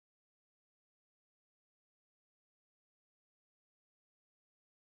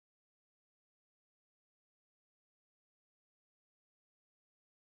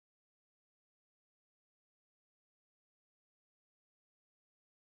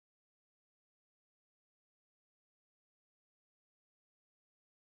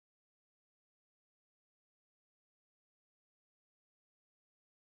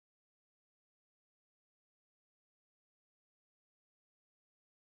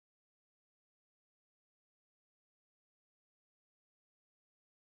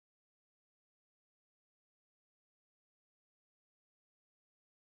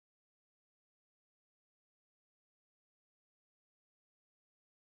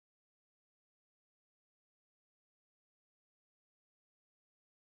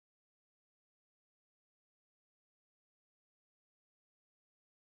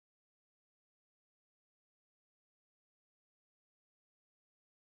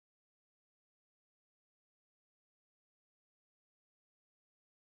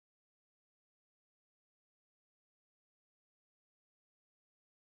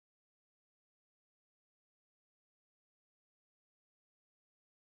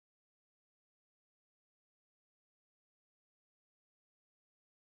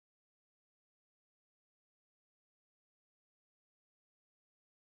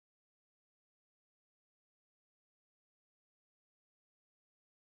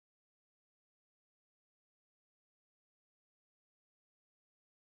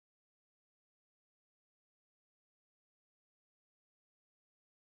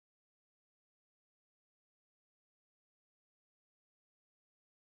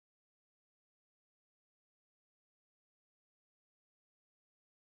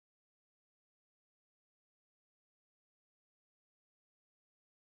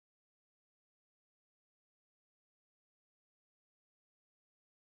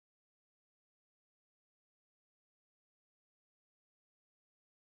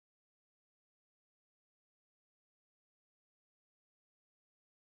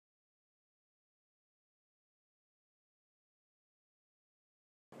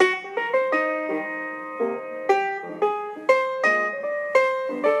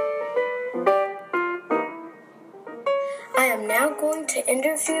now going to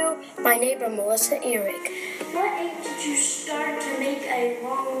interview my neighbor, Melissa Eric. What age did you start to make a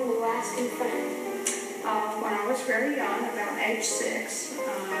long-lasting friend? When I was very young, about age 6,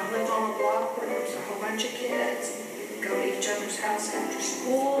 I lived on a block where there was a whole bunch of kids. We'd go to each other's house after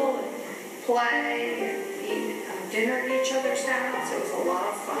school and play and eat dinner at each other's house. It was a lot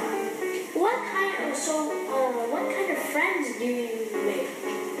of fun. What kind of friends do you make?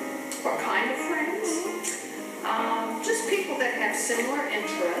 What kind of friends? Just people that have similar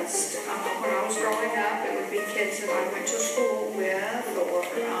interests. When I was growing up, it would be kids that I went to school with or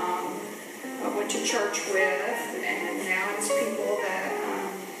I went to church with, and now it's people that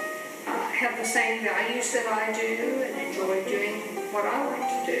have the same values that I do and enjoy doing what I like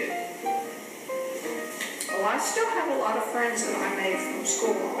to do. Well, I still have a lot of friends that I made from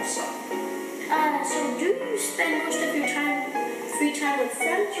school also. So do you spend most of your free time with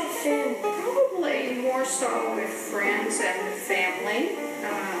friends or family? Probably more so with friends and with family.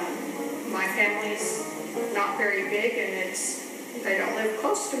 My family's not very big and they don't live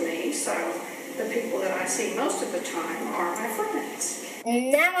close to me, so the people that I see most of the time are my friends.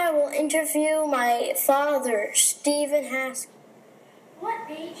 Now I will interview my father, Stephen Haskin. What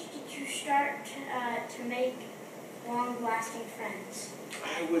age did you start to make long-lasting friends?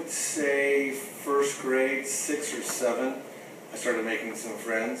 I would say first grade, 6 or 7, I started making some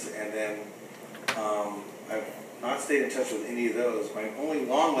friends, and then I've not stayed in touch with any of those. My only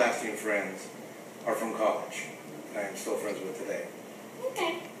long-lasting friends are from college, and I am still friends with today.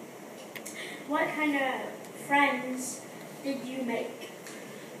 Okay. What kind of friends did you make?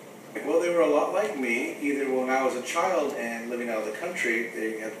 Well, they were a lot like me. Either when I was a child and living out of the country,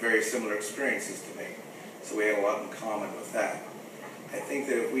 they had very similar experiences to me. So we had a lot in common with that. I think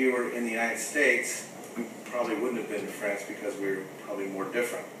that if we were in the United States, we probably wouldn't have been friends because we were probably more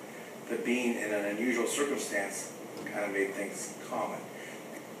different. But being in an unusual circumstance kind of made things common.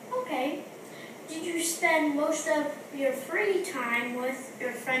 Okay. Did you spend most of your free time with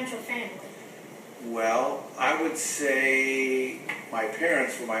your friends or family? Well, I would say my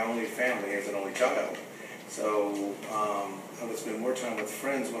parents were my only family as an only child. So I would spend more time with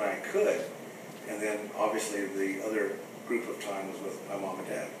friends when I could. And then obviously the other group of time was with my mom and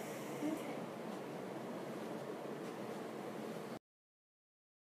dad. Okay.